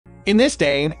In this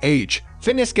day and age,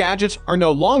 fitness gadgets are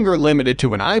no longer limited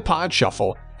to an iPod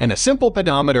Shuffle and a simple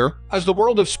pedometer, as the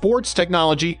world of sports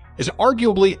technology is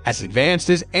arguably as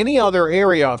advanced as any other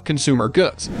area of consumer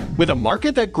goods. With a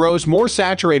market that grows more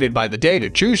saturated by the day to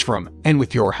choose from, and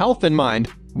with your health in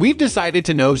mind, we've decided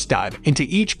to nosedive into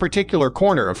each particular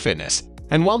corner of fitness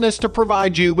and wellness to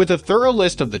provide you with a thorough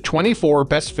list of the 24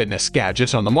 best fitness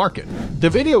gadgets on the market. The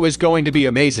video is going to be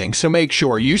amazing, so make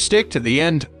sure you stick to the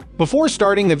end. Before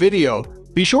starting the video,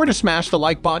 be sure to smash the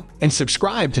like button and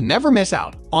subscribe to never miss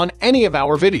out on any of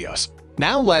our videos.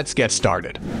 Now let's get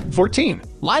started. 14.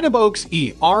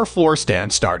 Vidoe ER Floor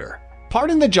Stand Starter.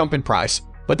 Pardon the jump in price,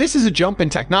 but this is a jump in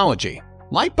technology.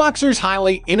 Lightboxer's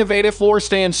highly innovative floor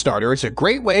stand starter is a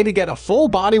great way to get a full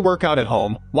body workout at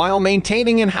home while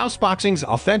maintaining in-house boxing's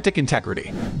authentic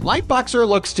integrity. Lightboxer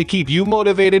looks to keep you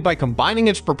motivated by combining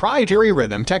its proprietary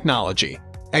rhythm technology,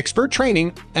 expert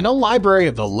training, and a library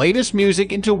of the latest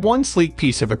music into one sleek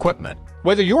piece of equipment.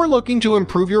 Whether you're looking to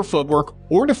improve your footwork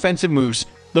or defensive moves,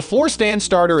 the floor stand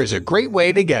starter is a great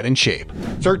way to get in shape.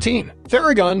 13.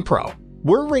 Theragun Pro.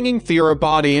 We're ringing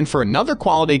TheraBody in for another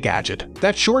quality gadget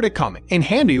that's sure to come in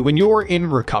handy when you're in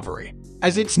recovery.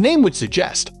 As its name would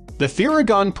suggest, the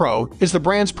Theragun Pro is the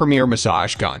brand's premier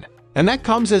massage gun, and that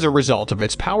comes as a result of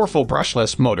its powerful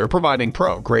brushless motor providing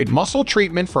pro-grade muscle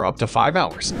treatment for up to 5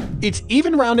 hours. It's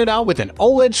even rounded out with an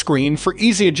OLED screen for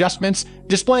easy adjustments,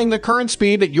 displaying the current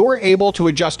speed that you're able to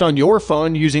adjust on your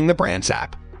phone using the brand's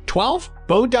app. 12.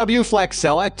 vidoe Flex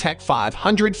Select Tech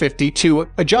 552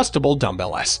 Adjustable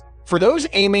Dumbbell S. For those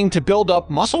aiming to build up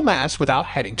muscle mass without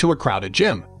heading to a crowded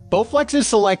gym, Bowflex's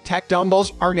Select Tech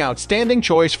dumbbells are an outstanding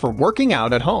choice for working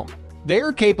out at home. They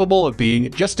are capable of being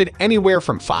adjusted anywhere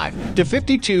from 5 to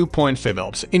 52.5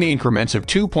 volts in increments of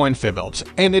 2.5 volts,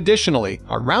 and additionally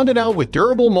are rounded out with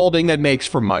durable molding that makes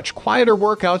for much quieter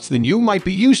workouts than you might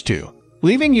be used to,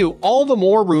 leaving you all the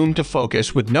more room to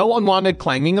focus with no unwanted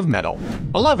clanging of metal.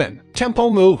 11. Tempo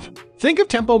Move. Think of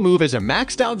Tempo Move as a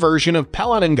maxed-out version of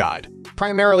Peloton Guide,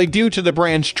 primarily due to the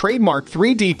brand's trademark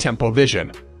 3D Tempo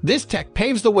Vision. This tech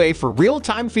paves the way for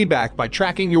real-time feedback by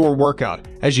tracking your workout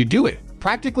as you do it,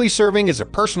 practically serving as a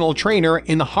personal trainer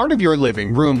in the heart of your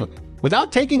living room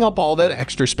without taking up all that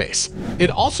extra space. It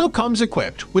also comes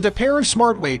equipped with a pair of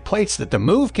smart weight plates that the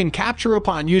Move can capture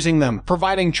upon using them,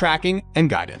 providing tracking and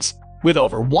guidance. With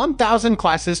over 1,000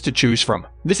 classes to choose from,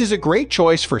 this is a great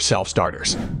choice for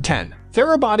self-starters. 10.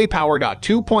 TheraBody Power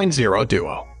 2.0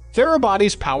 Duo.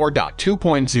 TheraBody's Power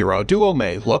 2.0 Duo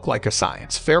may look like a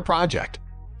science fair project,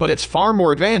 but it's far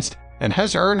more advanced and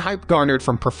has earned hype garnered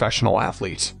from professional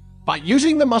athletes. By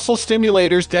using the Muscle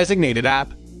Stimulator's designated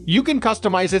app, you can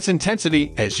customize its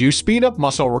intensity as you speed up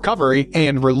muscle recovery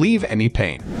and relieve any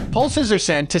pain. Pulses are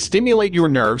sent to stimulate your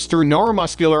nerves through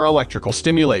neuromuscular electrical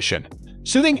stimulation,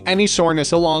 soothing any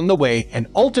soreness along the way and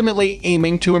ultimately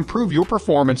aiming to improve your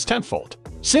performance tenfold.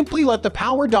 Simply let the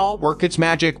Power Doll work its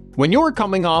magic when you're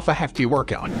coming off a hefty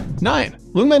workout. 9.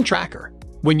 Lumen Tracker.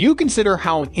 When you consider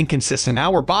how inconsistent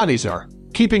our bodies are,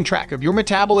 keeping track of your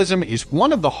metabolism is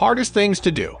one of the hardest things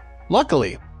to do.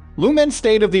 Luckily, Lumen's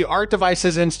state-of-the-art device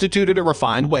has instituted a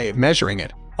refined way of measuring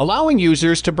it, allowing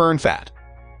users to burn fat,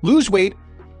 lose weight,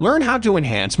 learn how to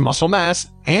enhance muscle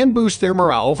mass, and boost their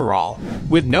morale overall,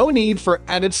 with no need for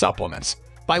added supplements.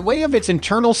 By way of its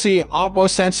internal CO2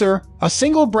 sensor, a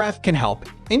single breath can help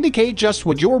indicate just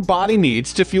what your body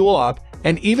needs to fuel up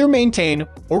and either maintain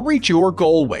or reach your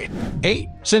goal weight. 8.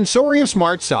 Sensorium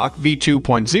Smart Sock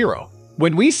V2.0.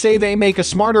 When we say they make a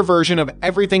smarter version of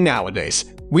everything nowadays,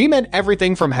 we meant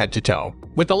everything from head to toe,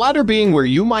 with the latter being where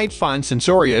you might find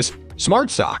Sensorium's Smart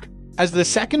Sock. As the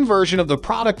second version of the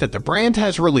product that the brand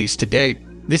has released to date,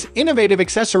 this innovative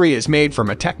accessory is made from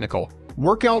a technical,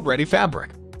 workout-ready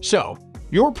fabric. So,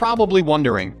 you're probably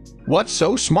wondering, what's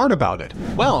so smart about it?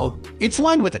 Well, it's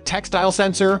lined with a textile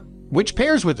sensor, which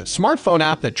pairs with a smartphone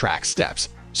app that tracks steps,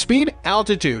 speed,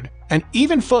 altitude, and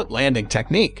even foot landing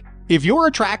technique. If you're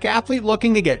a track athlete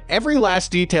looking to get every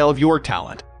last detail of your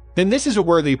talent, then this is a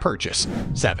worthy purchase.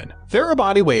 7.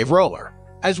 TheraBody Wave Roller.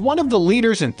 As one of the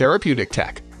leaders in therapeutic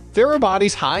tech,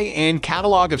 TheraBody's high-end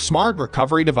catalog of smart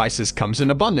recovery devices comes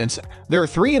in abundance. There are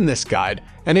 3 in this guide,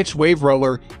 and its Wave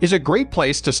Roller is a great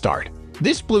place to start.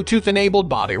 This Bluetooth-enabled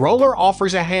body roller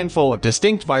offers a handful of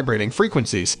distinct vibrating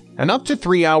frequencies and up to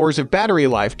 3 hours of battery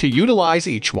life to utilize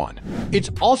each one. It's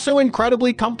also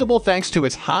incredibly comfortable thanks to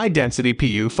its high-density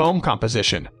PU foam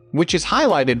composition, which is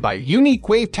highlighted by a unique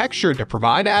wave texture to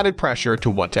provide added pressure to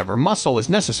whatever muscle is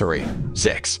necessary.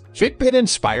 6. Fitbit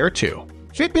Inspire 2.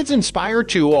 Fitbit's Inspire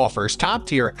 2 offers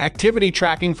top-tier activity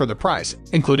tracking for the price,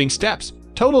 including steps,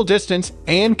 total distance,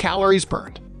 and calories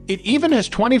burned. It even has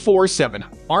 24/7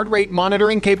 heart rate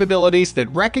monitoring capabilities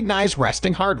that recognize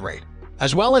resting heart rate,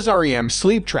 as well as REM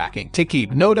sleep tracking to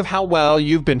keep note of how well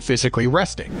you've been physically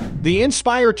resting. The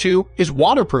Inspire 2 is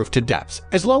waterproof to depths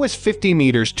as low as 50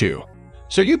 meters too,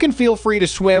 so you can feel free to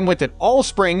swim with it all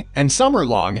spring and summer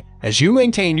long as you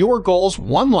maintain your goals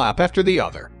one lap after the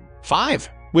other. 5.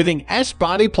 Withing S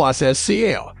Body Plus S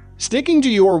Scale. Sticking to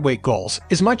your weight goals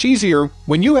is much easier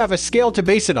when you have a scale to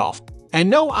base it off, and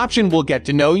no option will get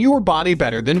to know your body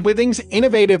better than Withing's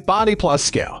innovative Body Plus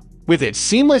scale. With its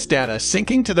seamless data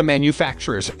syncing to the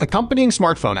manufacturer's accompanying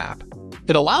smartphone app,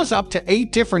 it allows up to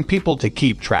 8 different people to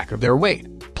keep track of their weight.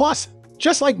 Plus,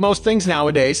 just like most things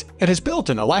nowadays, it has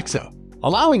built-in Alexa,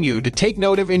 allowing you to take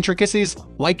note of intricacies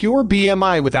like your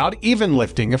BMI without even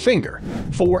lifting a finger.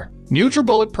 4.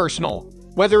 NutriBullet Personal.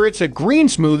 Whether it's a green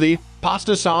smoothie,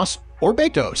 pasta sauce, or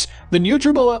vidoes, the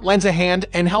NutriBullet lends a hand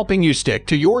in helping you stick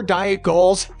to your diet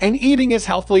goals and eating as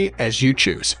healthily as you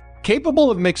choose. Capable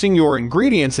of mixing your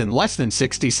ingredients in less than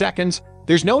 60 seconds,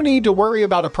 there's no need to worry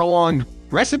about a prolonged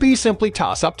recipe. Simply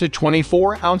toss up to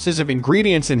 24 ounces of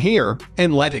ingredients in here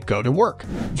and let it go to work.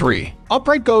 3.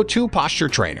 Upright Go-To Posture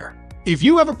Trainer. If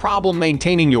you have a problem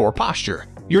maintaining your posture,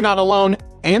 you're not alone,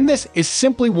 and this is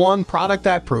simply one product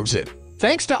that proves it.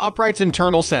 Thanks to Upright's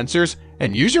internal sensors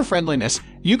and user-friendliness,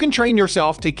 you can train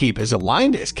yourself to keep as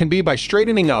aligned as can be by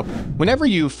straightening up whenever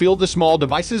you feel the small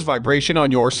device's vibration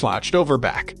on your slouched-over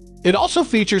back. It also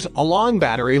features a long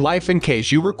battery life in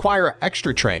case you require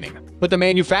extra training, but the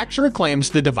manufacturer claims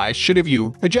the device should have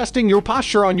you adjusting your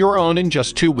posture on your own in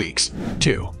just 2 weeks.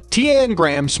 2.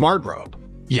 Tangram Smart Rope.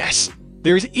 Yes,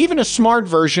 there's even a smart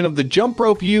version of the jump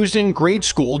rope used in grade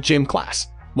school gym class.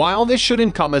 While this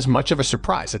shouldn't come as much of a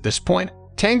surprise at this point,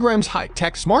 Tangram's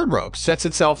high-tech smart rope sets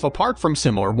itself apart from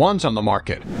similar ones on the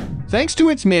market, thanks to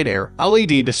its mid-air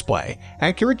LED display,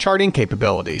 accurate charting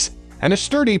capabilities, and a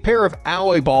sturdy pair of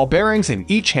alloy ball bearings in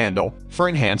each handle for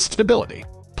enhanced stability.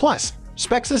 Plus,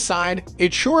 specs aside,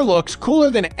 it sure looks cooler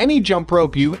than any jump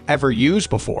rope you ever used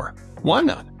before. 1.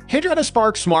 Hydrata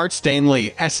Spark Smart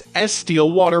Stainless SS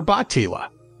Steel Water Bottle.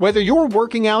 Whether you're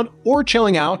working out or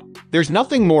chilling out, there's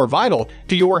nothing more vital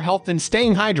to your health than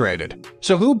staying hydrated.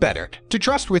 So who better to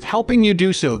trust with helping you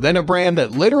do so than a brand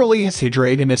that literally has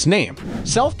hydrate in its name?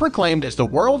 Self-proclaimed as the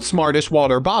world's smartest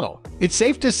water bottle, it's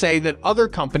safe to say that other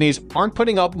companies aren't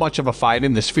putting up much of a fight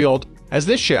in this field, as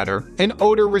this shatter and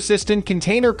odor-resistant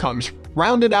container comes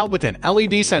rounded out with an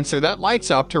LED sensor that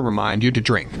lights up to remind you to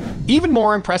drink. Even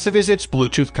more impressive is its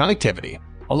Bluetooth connectivity,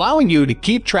 allowing you to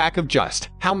keep track of just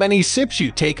how many sips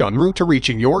you take en route to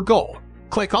reaching your goal.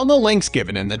 Click on the links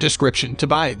given in the description to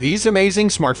buy these amazing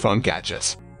smartphone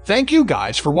gadgets. Thank you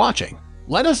guys for watching.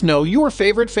 Let us know your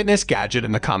favorite fitness gadget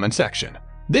in the comment section.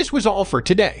 This was all for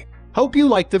today. Hope you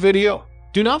liked the video.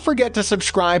 Do not forget to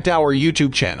subscribe to our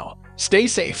YouTube channel. Stay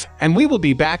safe, and we will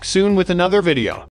be back soon with another video.